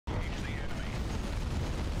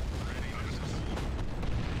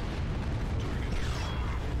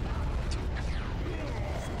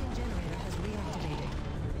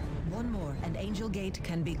Angel Gate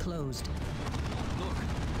can be closed. Look,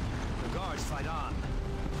 the guards fight on.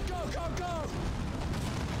 Go, go, go!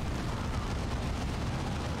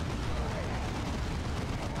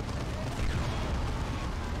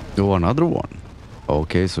 Oh, another one.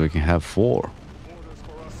 Okay, so we can have four.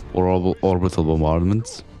 Orbital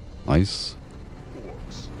bombardments. Nice.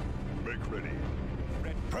 Make ready.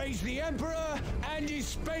 Praise the Emperor and his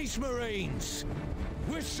Space Marines!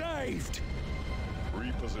 We're saved!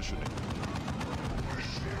 Repositioning.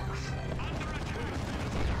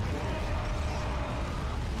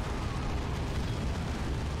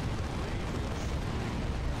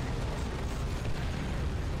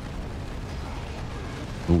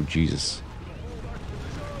 Oh, Jesus.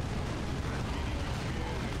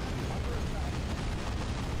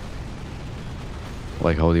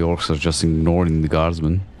 Like how the orcs are just ignoring the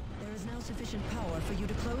guardsmen. There is now sufficient power for you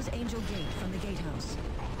to close Angel Gate from the gatehouse.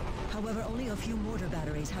 However, only a few mortar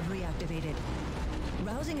batteries have reactivated.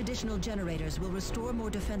 Rousing additional generators will restore more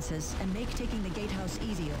defenses and make taking the gatehouse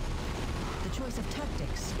easier. The choice of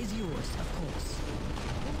tactics is yours, of course.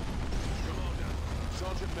 Commander,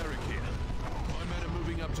 Sergeant Merrick here. My men are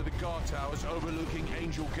moving up to the guard towers overlooking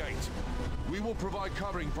Angel Gate. We will provide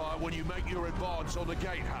covering fire when you make your advance on the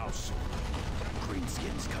gatehouse.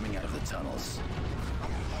 Greenskins coming out of the tunnels.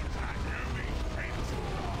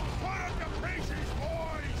 One of the pieces,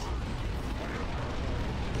 boys!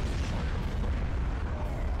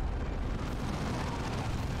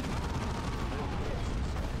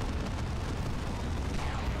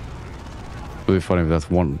 It would be funny if that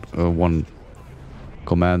one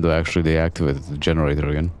commando actually deactivated the generator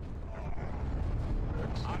again.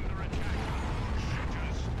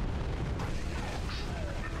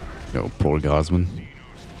 Yo, poor guardsman.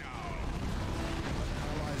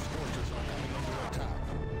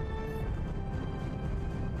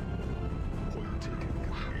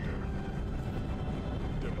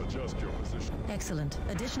 Adjust your position. Excellent.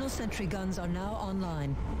 Additional sentry guns are now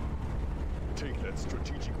online. Take that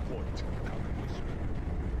strategic point.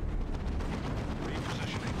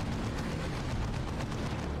 Repositioning.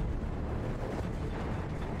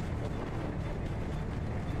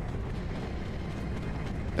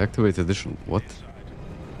 Activate additional. What?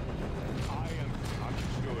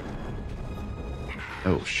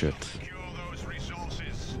 Oh shit. Those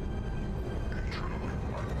resources.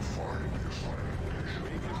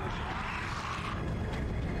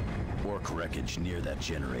 Orc wreckage near that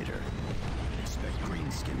generator. Expect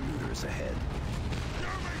greenskin looters ahead.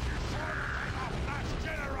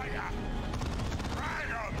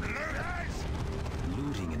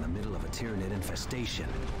 Looting in the middle of a Tyranid infestation.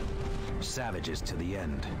 Savages to the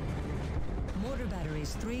end. Mortar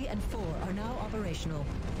batteries 3 and 4 are now operational.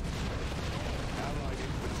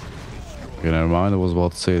 Okay, never mind. I was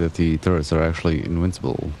about to say that the turrets are actually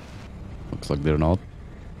invincible. Looks like they're not.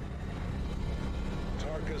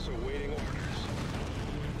 Tarkus awaiting orders.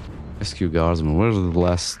 Rescue guardsmen.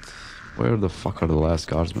 Where the fuck are the last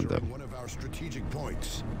guardsmen though? One of our strategic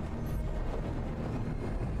points.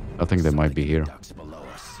 I think they might be here. Ducks below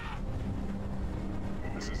us.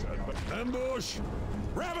 This is ambush!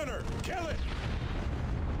 Ravener! Kill it!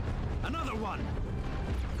 Another one!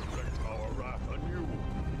 Direct our wrath anew.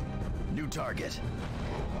 New target.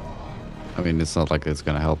 I mean, it's not like it's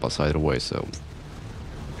gonna help us either way, so...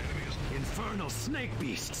 Infernal snake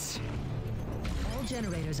beasts! All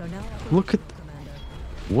generators are now operational, Look at... Commander.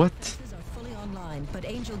 What? Defenses are fully online, but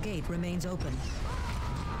Angel Gate remains open.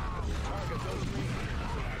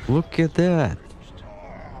 Look at that!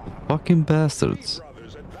 Fucking bastards.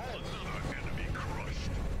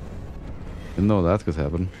 Didn't know that could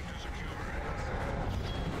happen.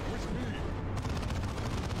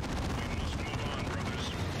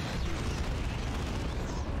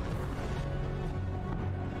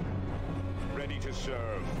 Ready to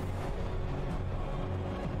serve.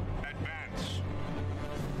 Advance.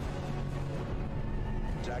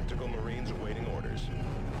 Tactical Marines awaiting orders.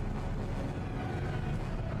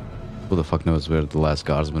 Who the fuck knows where the last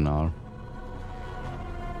guardsmen are?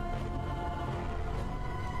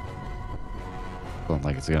 Don't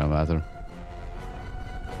think it's gonna matter.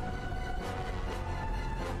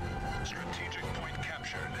 Strategic point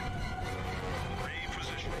captured.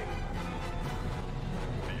 Repositioning.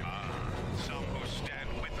 Some who stand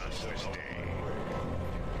with us this day.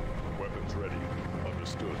 Weapons ready.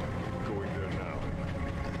 Understood. Going there now.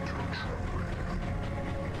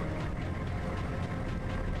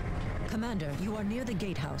 Commander, you are near the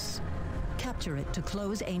gatehouse. Capture it to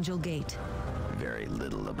close Angel Gate. Very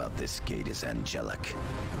little about this gate is angelic.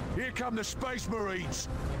 Here come the Space Marines.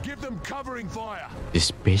 Give them covering fire. The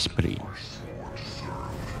Space Marines.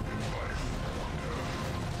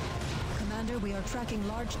 Commander, Commander, we are tracking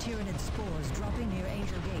large Tyranid spores dropping near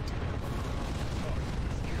Angel Gate.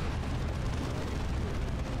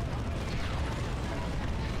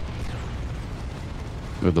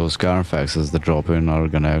 With those Carfaxes that drop in are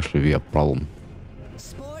gonna actually be a problem.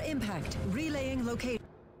 Spore impact. Relaying location.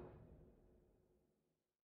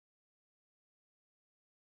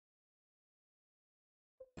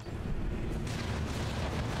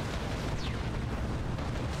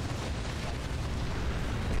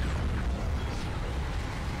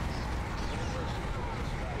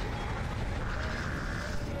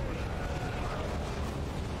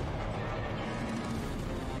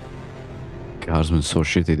 Guardsmen so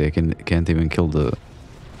shitty they can't even kill the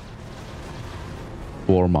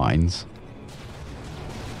war mines.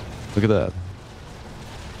 Look at that.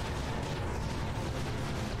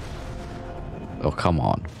 Oh, come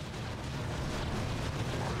on.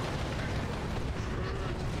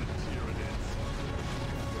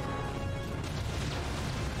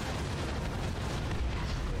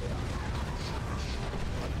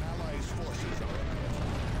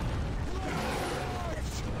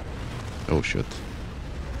 Oh shit.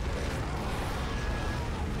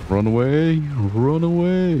 Run away! Run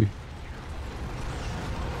away!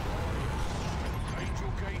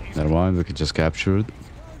 Never mind, we can just capture it.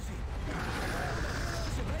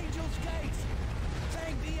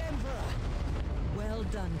 Well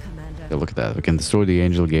done, Commander. Yeah, look at that. We can destroy the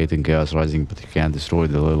Angel Gate and Chaos Rising, but you can't destroy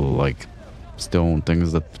the little, like, stone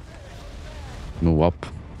things that move up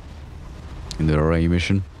in the array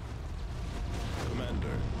mission.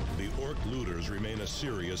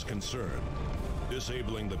 Serious concern.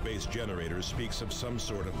 Disabling the base generators speaks of some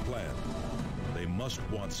sort of plan. They must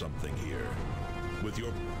want something here. With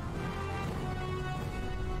your...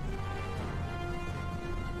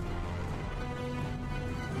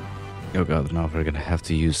 Oh god, now we're gonna have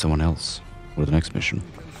to use someone else for the next mission.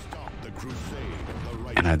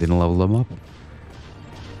 And I didn't level them up.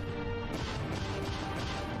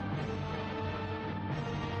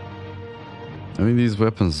 I mean, these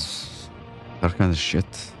weapons are kind of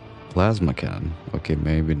shit. Plasma cannon. Okay,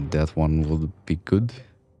 maybe that one would be good.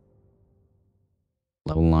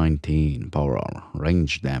 Level 19, power armor.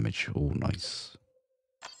 Range damage. Oh, nice.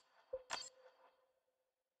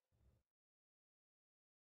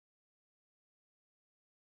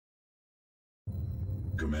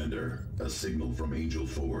 Commander, a signal from Angel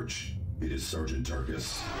Forge. It is Sergeant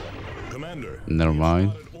Tarkus. Commander, never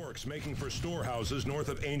mind. spotted orcs making for storehouses north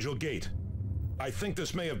of Angel Gate. I think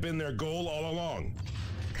this may have been their goal all along.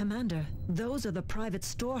 Commander, those are the private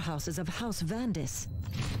storehouses of House Vandis.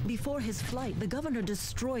 Before his flight, the governor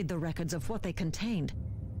destroyed the records of what they contained.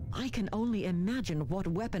 I can only imagine what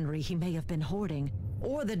weaponry he may have been hoarding,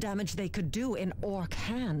 or the damage they could do in orc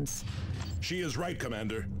hands. She is right,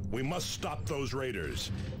 Commander. We must stop those raiders.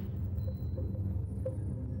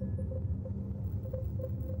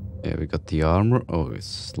 Yeah, we got the armor. Oh,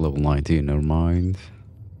 it's level 19, never mind.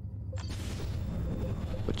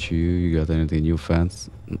 But you got anything new, fans?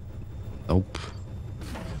 Nope.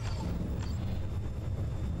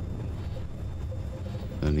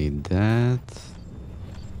 Don't need that.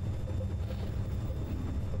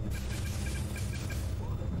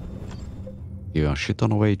 You got shit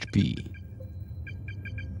ton of HP.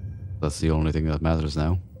 That's the only thing that matters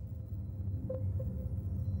now.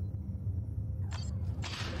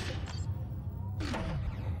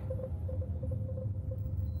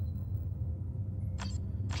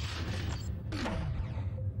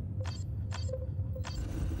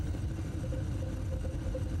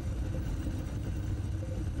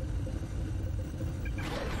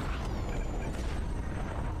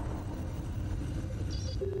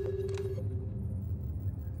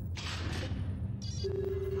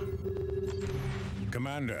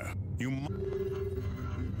 Commander, you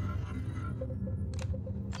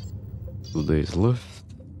 2 days left.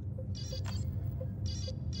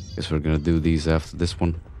 Guess we're gonna do these after this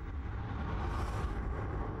one.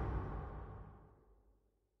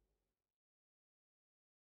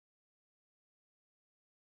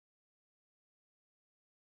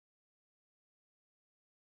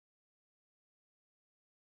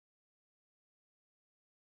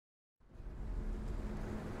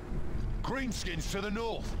 Greenskins to the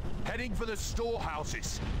north, heading for the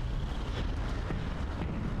storehouses.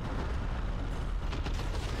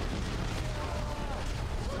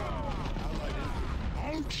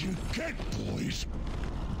 Out you get, boys!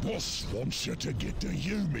 Boss wants you to get to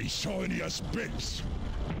you, me shiniest bits!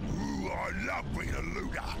 Ooh, I love being a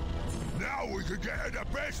looter. Now we can get to the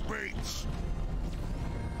best bits.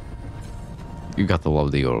 You got to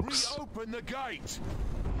love the orcs. Open the gate.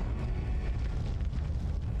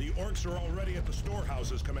 The orcs are already at the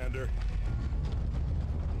storehouses, Commander.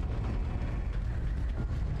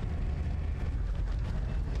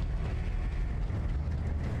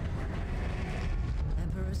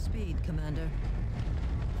 Commander.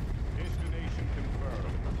 Destination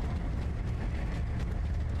confirmed.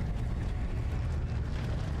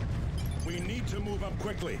 We need to move up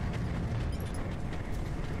quickly.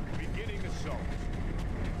 Beginning assault.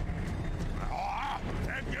 Ah!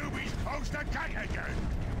 Them newbies closed the gate again!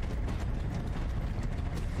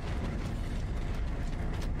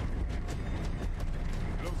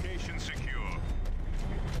 Location secure.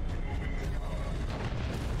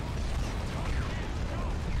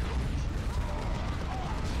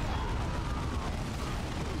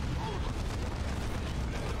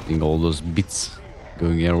 Seeing all those bits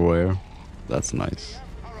going everywhere. That's nice.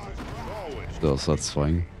 Still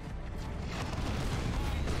satisfying.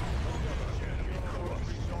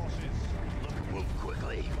 Move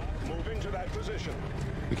quickly. Moving to that position.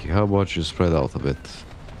 Okay, how about you spread out a bit?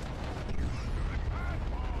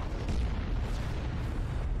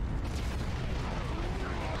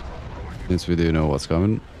 Since we do know what's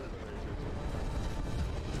coming.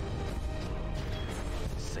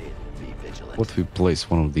 What if we place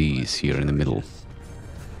one of these here in the middle?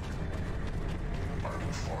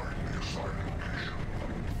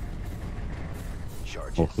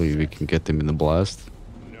 Hopefully we can get them in the blast.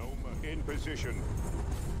 No, in position.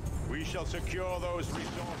 We shall secure those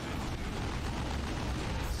resources.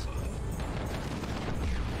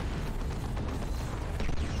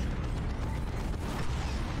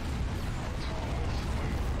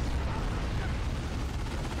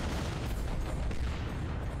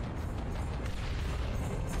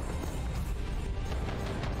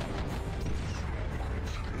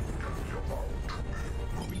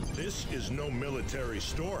 This is no military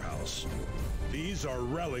storehouse. These are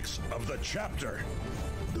relics of the chapter.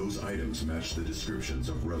 Those items match the descriptions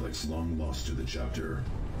of relics long lost to the chapter.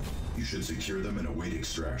 You should secure them and await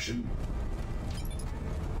extraction.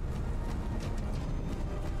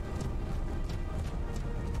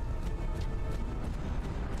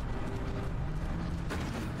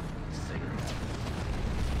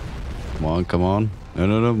 Come on, come on.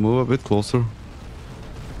 No, move a bit closer.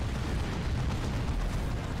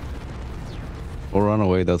 Or run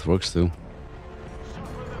away, that works too.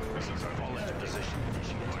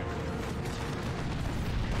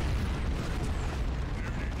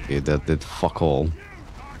 Okay, that did fuck all.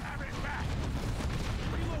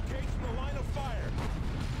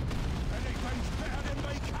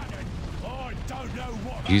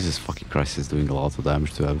 Jesus fucking Christ, is doing a lot of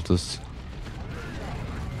damage to Habitus.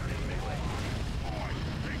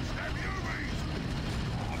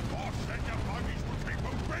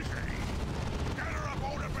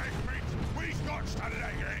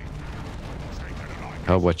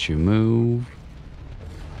 How about you move?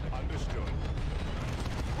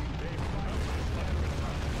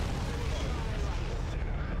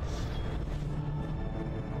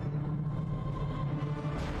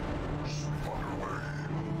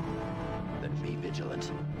 Then be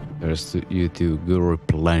vigilant. There's you to go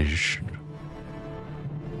replenish.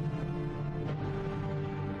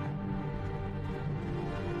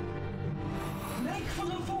 Make for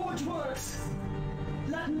the forge works!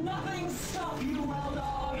 Let nothing stop you,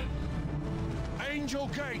 Eldar! Angel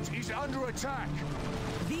Gate is under attack.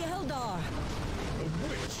 The Eldar! A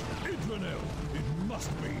witch! Idranil! It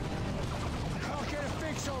must be! Can't get a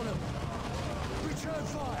fix on them. Return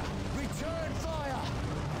fire! Return fire!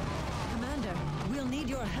 Commander, we'll need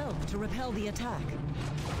your help to repel the attack.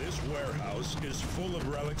 This warehouse is full of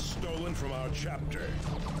relics stolen from our chapter.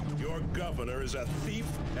 Your governor is a thief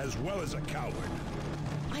as well as a coward.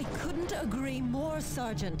 I couldn't agree more,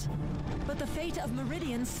 Sergeant. But the fate of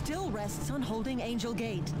Meridian still rests on holding Angel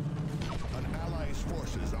Gate. An ally's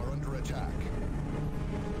forces are under attack.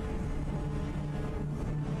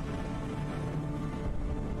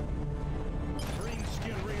 Bring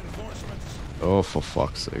skin reinforcements. Oh, for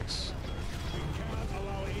fuck's sakes. We cannot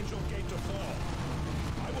allow Angel Gate to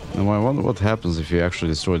fall. Now I wonder what happens if you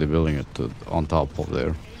actually destroy the building on top of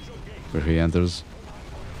there, where he enters.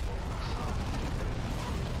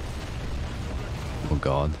 Oh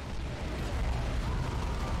god.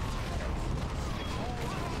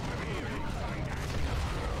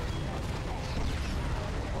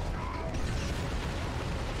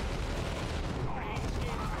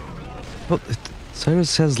 But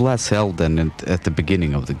Cyrus has less health than at the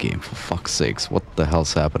beginning of the game, for fuck's sakes. What the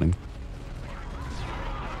hell's happening?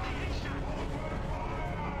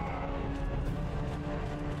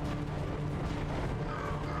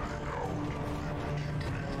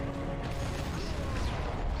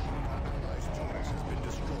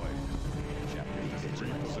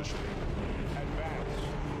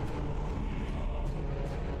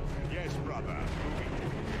 Yes, brother.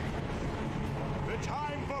 The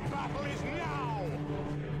time for battle is now!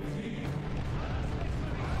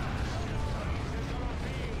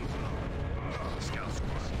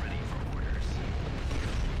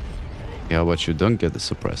 how about you don't get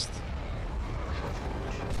suppressed?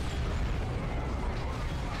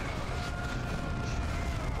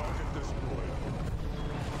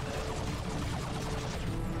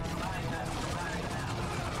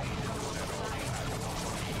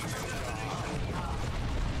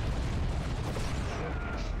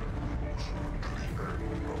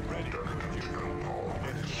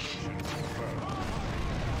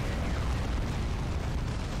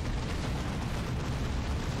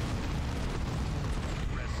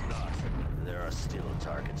 There are still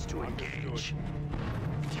targets to engage.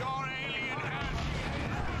 Your alien has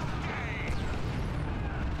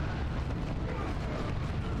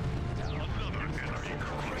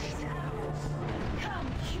Come,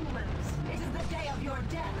 humans. It is the day of your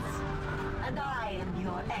deaths. And I am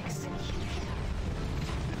your executioner.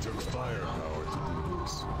 It took firepower to do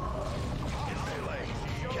this. In melee,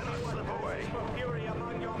 you cannot slip away.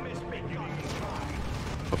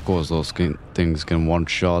 Of course, those things can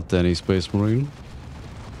one-shot any Space Marine.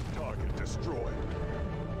 Target destroyed.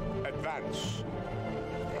 Advance.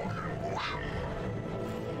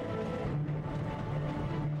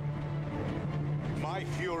 My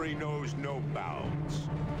fury knows no bounds.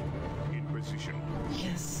 In position.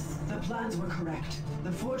 Yes, the plans were correct.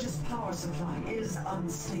 The Forge's power supply is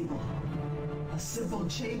unstable. A simple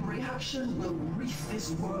chain reaction will wreath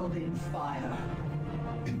this world in fire.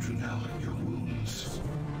 Intranal your wounds.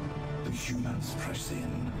 The humans press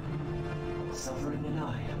in. Suffering and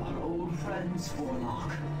I are old friends,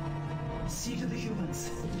 Warlock. See to the humans,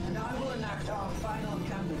 and I will enact our final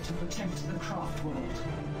gambit to protect the craft world.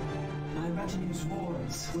 My retinue's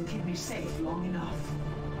wards will keep me safe long enough.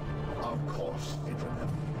 Of course, Intranal.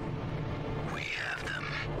 We have them.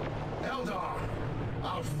 Eldar!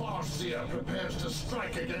 Our Farseer prepares to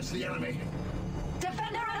strike against the enemy.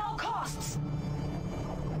 Defend her at all costs!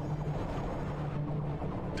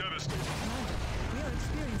 Commander, we are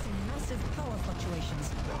experiencing massive power fluctuations.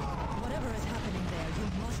 Whatever is happening there, you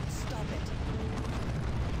must stop it.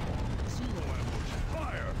 Zero ambush.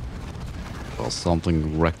 Fire! Well,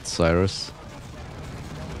 something wrecked Cyrus.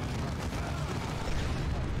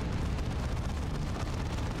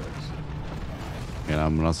 And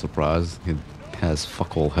I'm not surprised. It has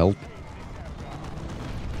fuck all health.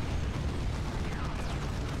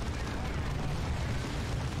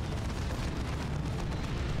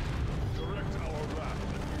 Direct our wrath.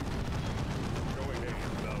 Go ahead.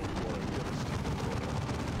 Now you are devastated.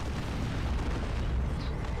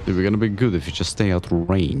 We're gonna be good if you just stay out of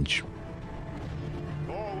range.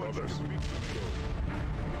 Forward.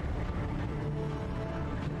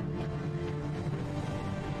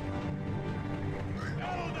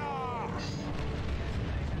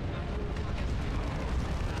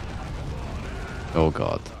 Oh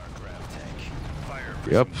god.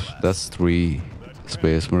 Yep, that's 3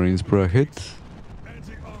 Space Marines per hit.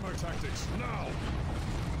 Anti-armor tactics now.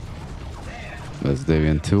 That's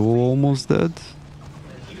Deviant 2 almost dead.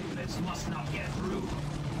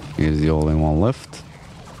 Here's the only one left.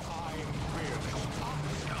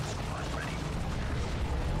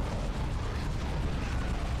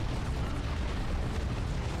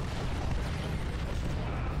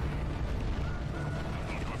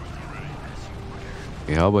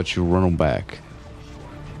 Okay, how about you run them back?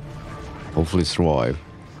 Hopefully survive.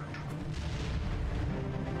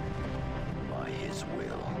 By his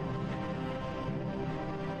will.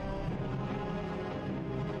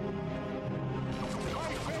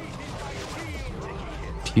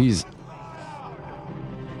 Jeez.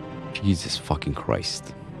 Jesus fucking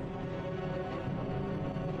Christ.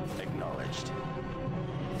 Acknowledged.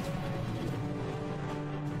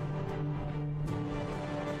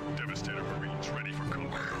 Devastator Marines ready for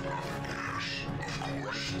combat.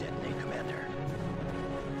 Detonate, Commander.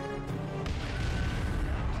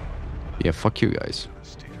 Yeah, fuck you guys.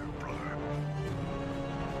 Devastator, brother.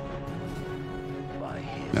 By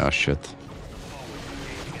his Ah, shit.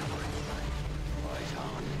 fight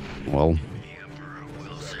on. Well, The Emperor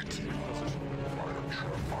wills it.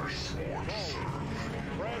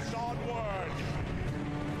 Press onward.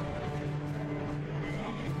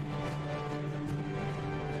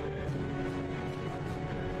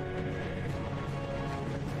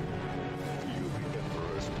 Feel the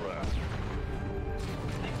Emperor's wrath.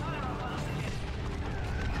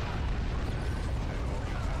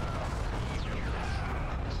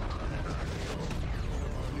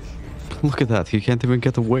 look at that. He can't even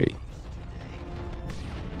get away.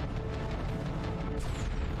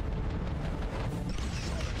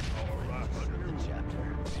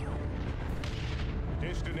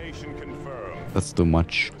 Destination confirmed. That's too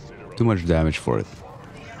much. Too much damage for it.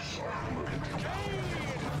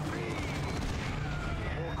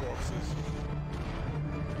 More corpses.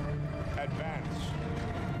 Advance.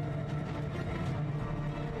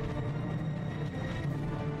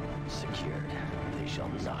 Secured. They shall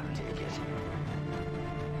not take it.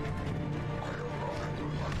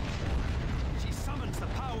 She summons the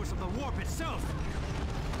powers of the warp itself!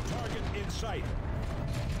 Target in sight.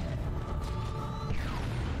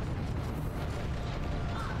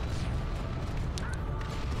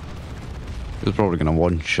 He's probably gonna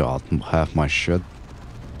one-shot half my shit.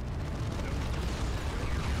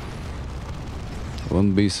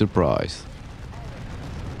 Wouldn't be surprised.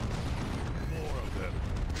 More of them.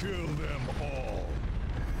 Kill them all.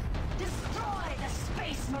 Destroy the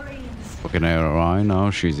Space Marines! Fucking ARI now,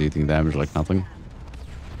 she's eating damage like nothing.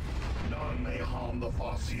 None may harm the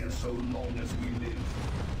Farseer so long as we live.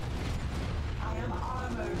 I am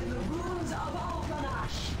armored in the runes of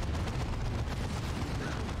Alpanash!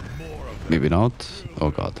 More of them. Maybe not. Oh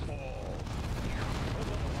god.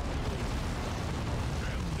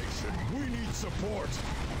 Damnation. We need support.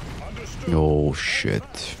 Understood. Oh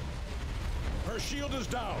shit. Her shield is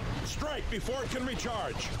down. Strike before it can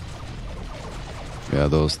recharge. Yeah,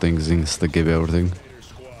 those things insta give everything.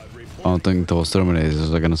 Squad I report. don't think those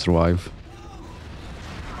Terminators are gonna survive.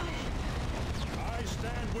 I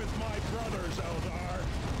stand with my brothers, Eldar.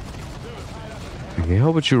 Okay, how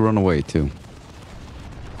about you run away too?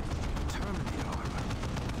 Terminator armor.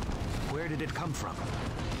 Where did it come from?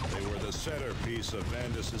 They were the centerpiece of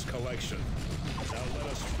Vandus's collection. Now let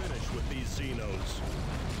us finish with these Xenos.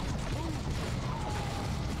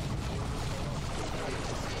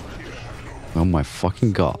 Oh my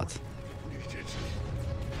fucking god.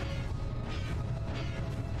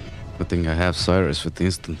 Good thing I have Cyrus with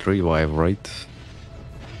instant revive, right?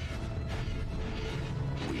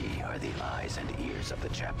 We are the eyes and ears of the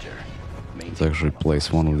chapter. Let's actually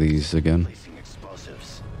place one of these again. Placing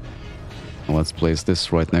explosives. And let's place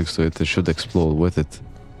this right next to it. It should explode with it.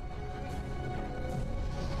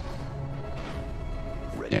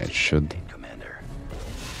 Ready Yeah, to it should. detonate, Commander.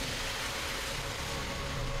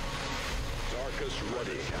 Darkus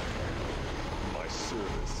ready. My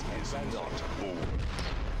service is not over.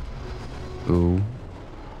 Ooh.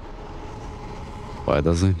 Why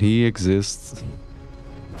doesn't he exist?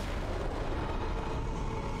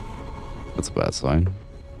 That's a bad sign.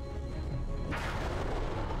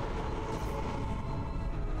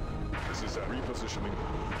 This is a repositioning.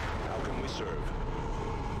 How can we serve?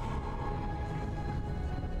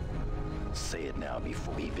 Say it now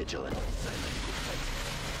before we vigilant.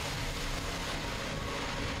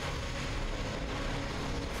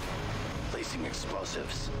 Placing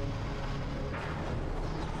explosives.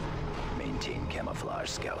 Maintain camouflage,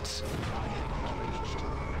 scouts.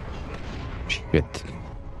 Shit.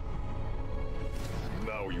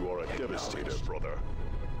 Now you are a devastator, brother.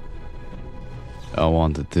 I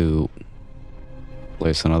wanted to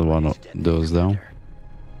place another one of those down.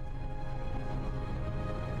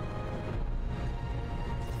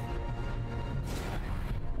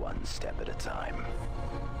 One step at a time.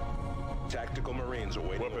 Tactical Marines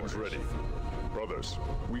awaiting Weapons orders. ready. Brothers,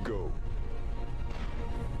 we go.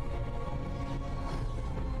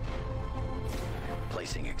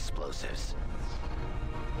 Placing explosives.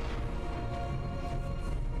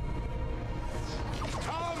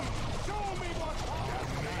 Come! Show me what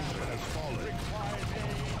Nation has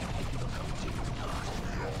fallen.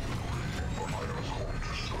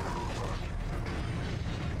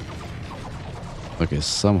 Okay,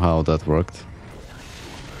 somehow that worked.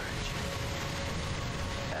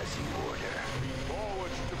 As you order.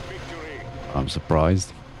 Forward to victory. I'm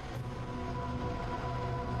surprised.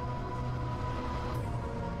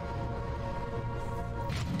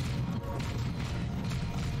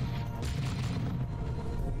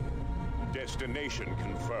 Destination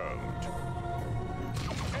confirmed.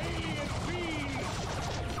 Alien beings!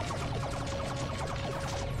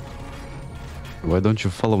 Why don't you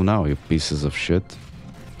follow now, you pieces of shit?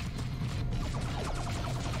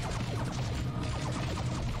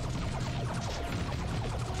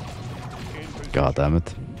 God damn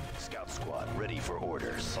it. Scout squad ready for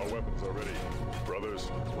orders. Our weapons are ready. Brothers,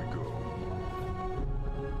 we go.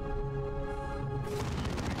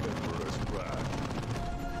 The Emperor's wrath.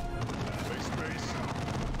 Face base.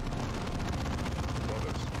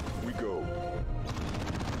 Brothers, we go.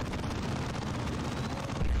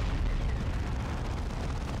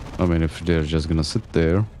 I mean, if they're just gonna sit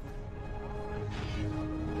there.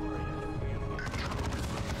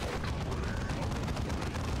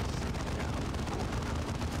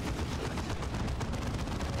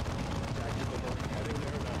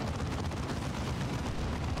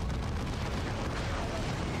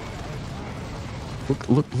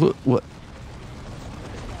 Look, what?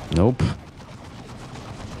 Nope.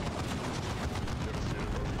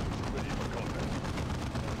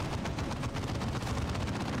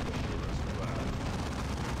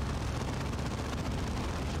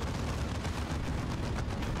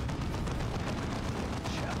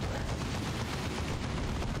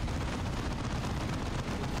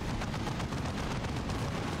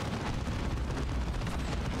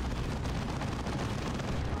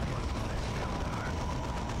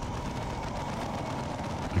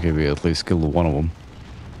 Okay, we at least killed one of them.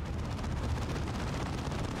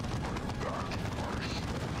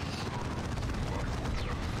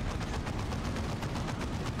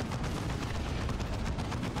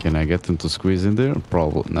 Can I get them to squeeze in there?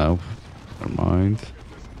 Probably no. Never mind.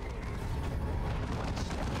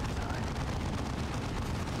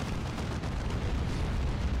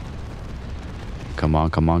 Come on,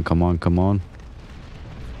 come on, come on, come on.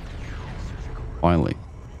 Finally.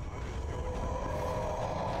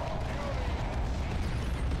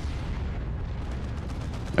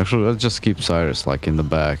 Actually, let's just keep Cyrus like in the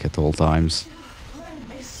back at all times.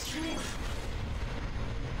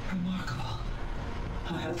 Remarkable.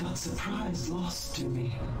 I had that surprise lost to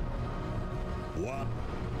me. What?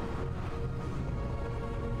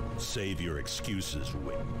 Save your excuses,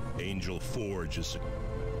 Wing. Angel Forge is...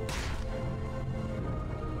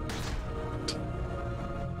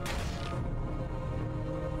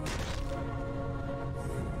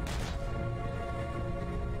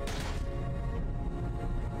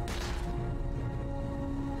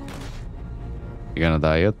 You gonna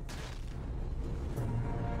die yet?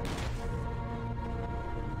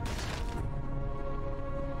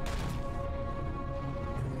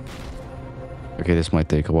 Okay, this might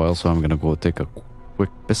take a while, so I'm gonna go take a quick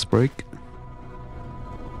piss break.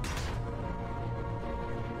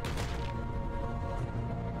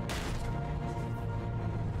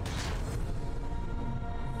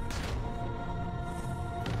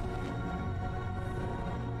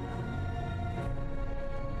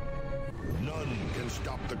 None can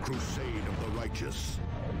stop the crusade of the righteous.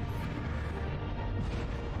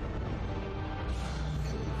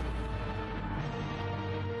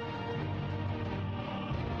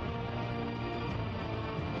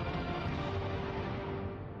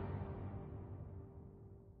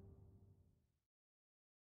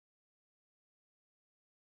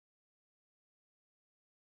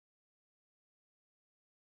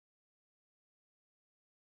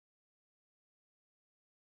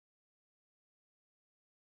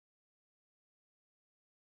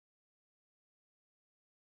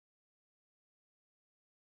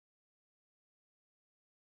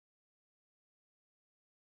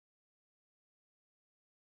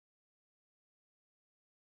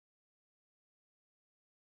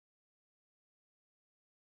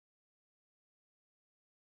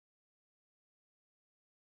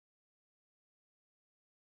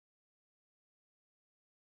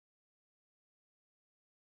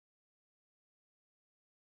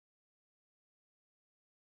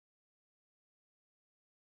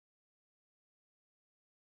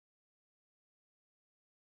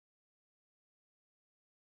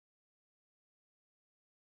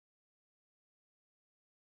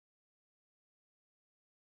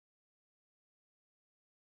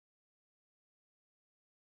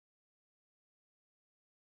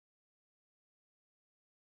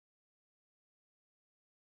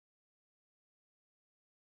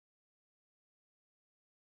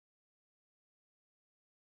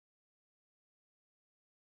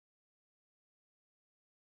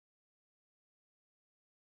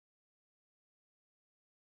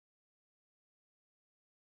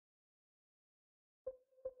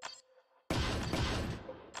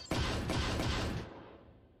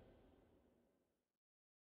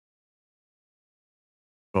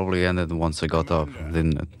 Probably ended once I got up,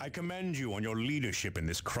 didn't it? I commend you on your leadership in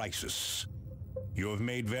this crisis. You have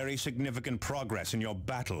made very significant progress in your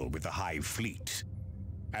battle with the Hive Fleet.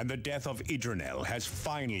 And the death of Idranel has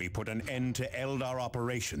finally put an end to Eldar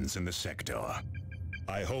operations in the sector.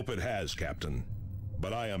 I hope it has, Captain.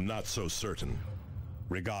 But I am not so certain.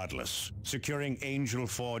 Regardless, securing Angel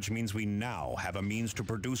Forge means we now have a means to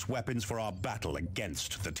produce weapons for our battle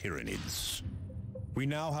against the Tyranids. We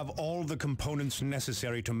now have all the components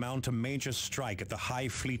necessary to mount a major strike at the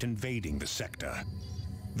Hive Fleet invading the sector.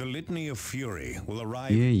 The Litany of Fury will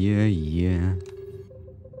arrive... Yeah.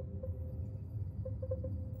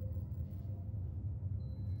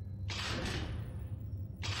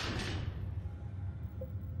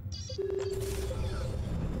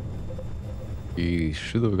 We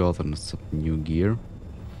should have gotten some new gear.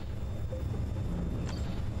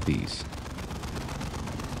 These.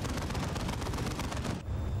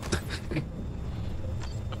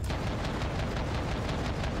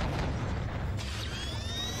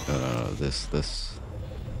 This.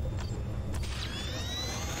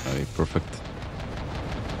 Okay, perfect.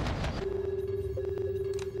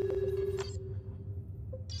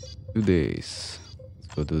 Two days.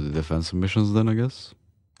 Let's go do the defensive missions then, I guess.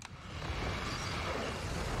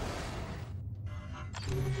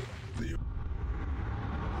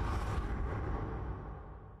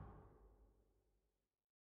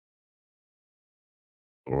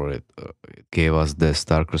 it gave us the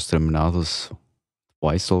Starcross Terminatus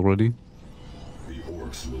twice already. The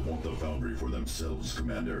orcs will want the foundry for themselves,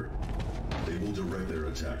 Commander. They will direct their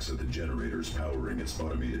attacks at the generators powering its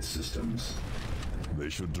automated systems. They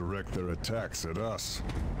should direct their attacks at us.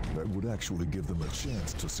 That would actually give them a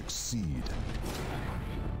chance to succeed.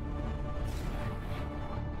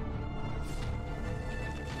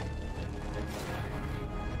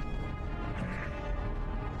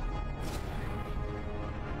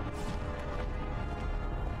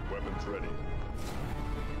 Weapons ready.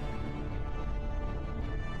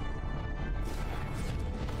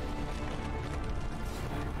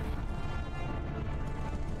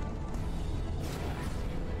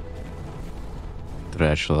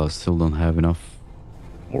 Actually, I still don't have enough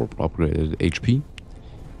or upgraded HP.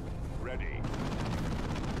 Ready.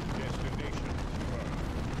 Destination.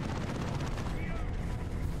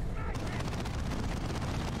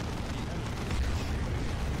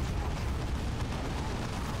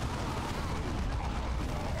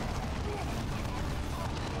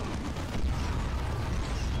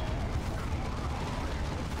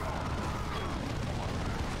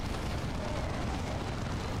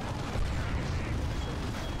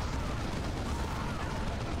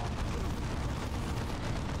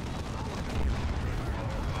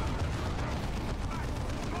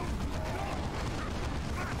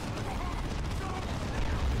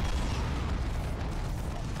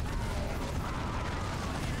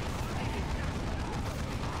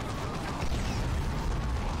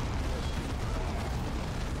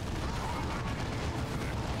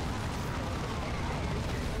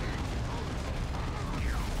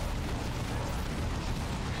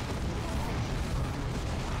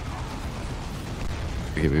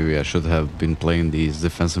 Okay, maybe I should have been playing these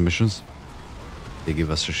defensive missions. They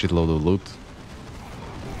give us a shitload of loot.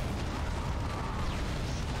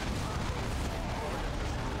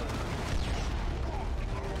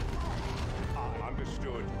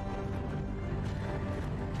 Understood.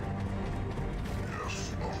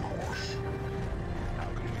 Yes, of course. How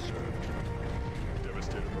can we serve?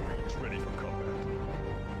 Devastator Marines ready for combat.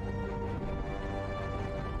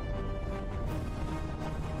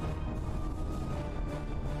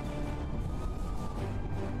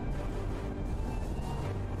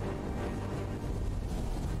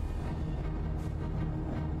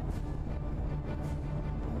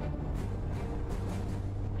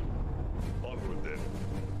 Onward then.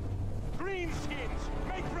 Greenskins,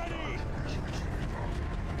 make ready!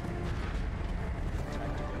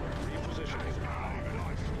 Repositioning.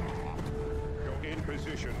 Go in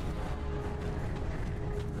position.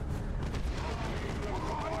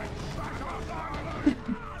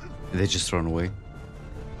 They just run away.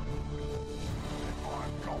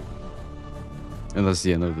 And that's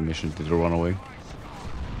the end of the mission. Did they run away?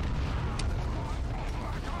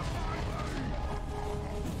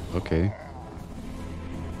 Okay.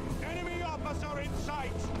 Enemy officer in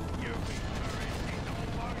sight!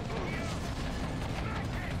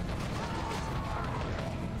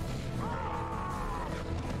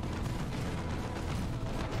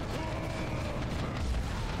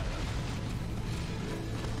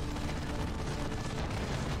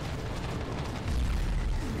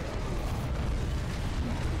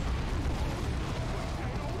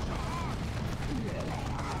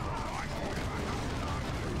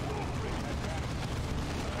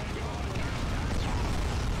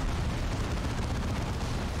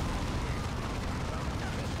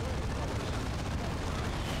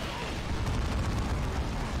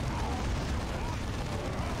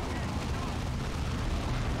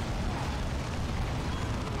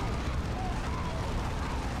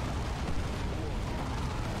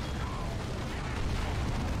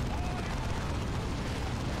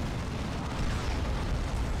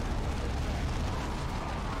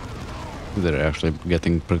 They're actually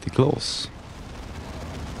getting pretty close.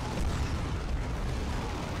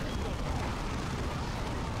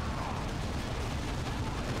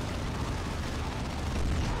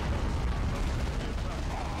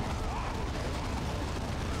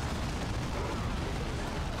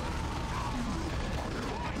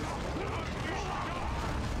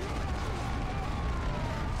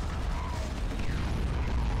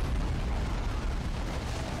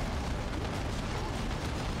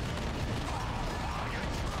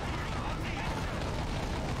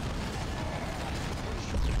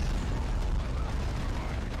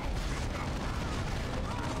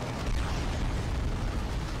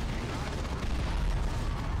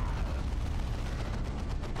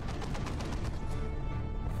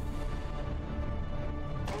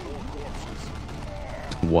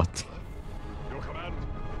 What? Your command?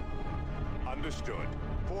 Understood.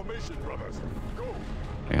 Formation, brothers. Go!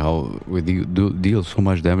 Like how we deal so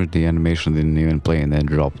much damage, the animation didn't even play and then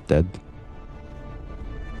drop dead.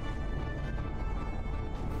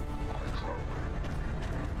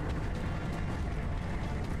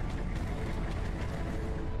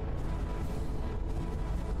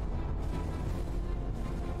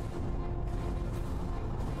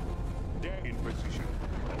 In position.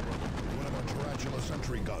 One of our tarantula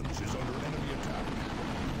sentry guns is under enemy attack.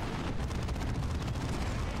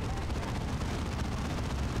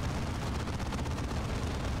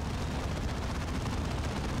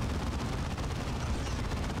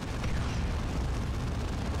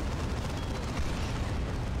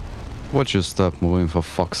 Watch your stop moving, for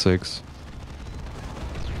fuck's sakes.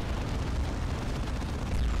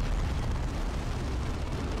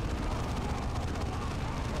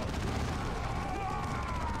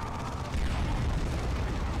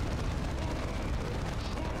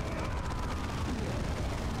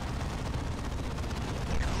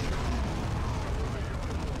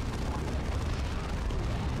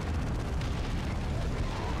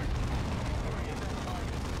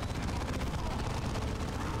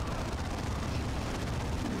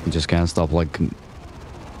 You just can't stop like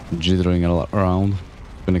jittering around,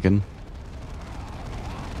 finicking.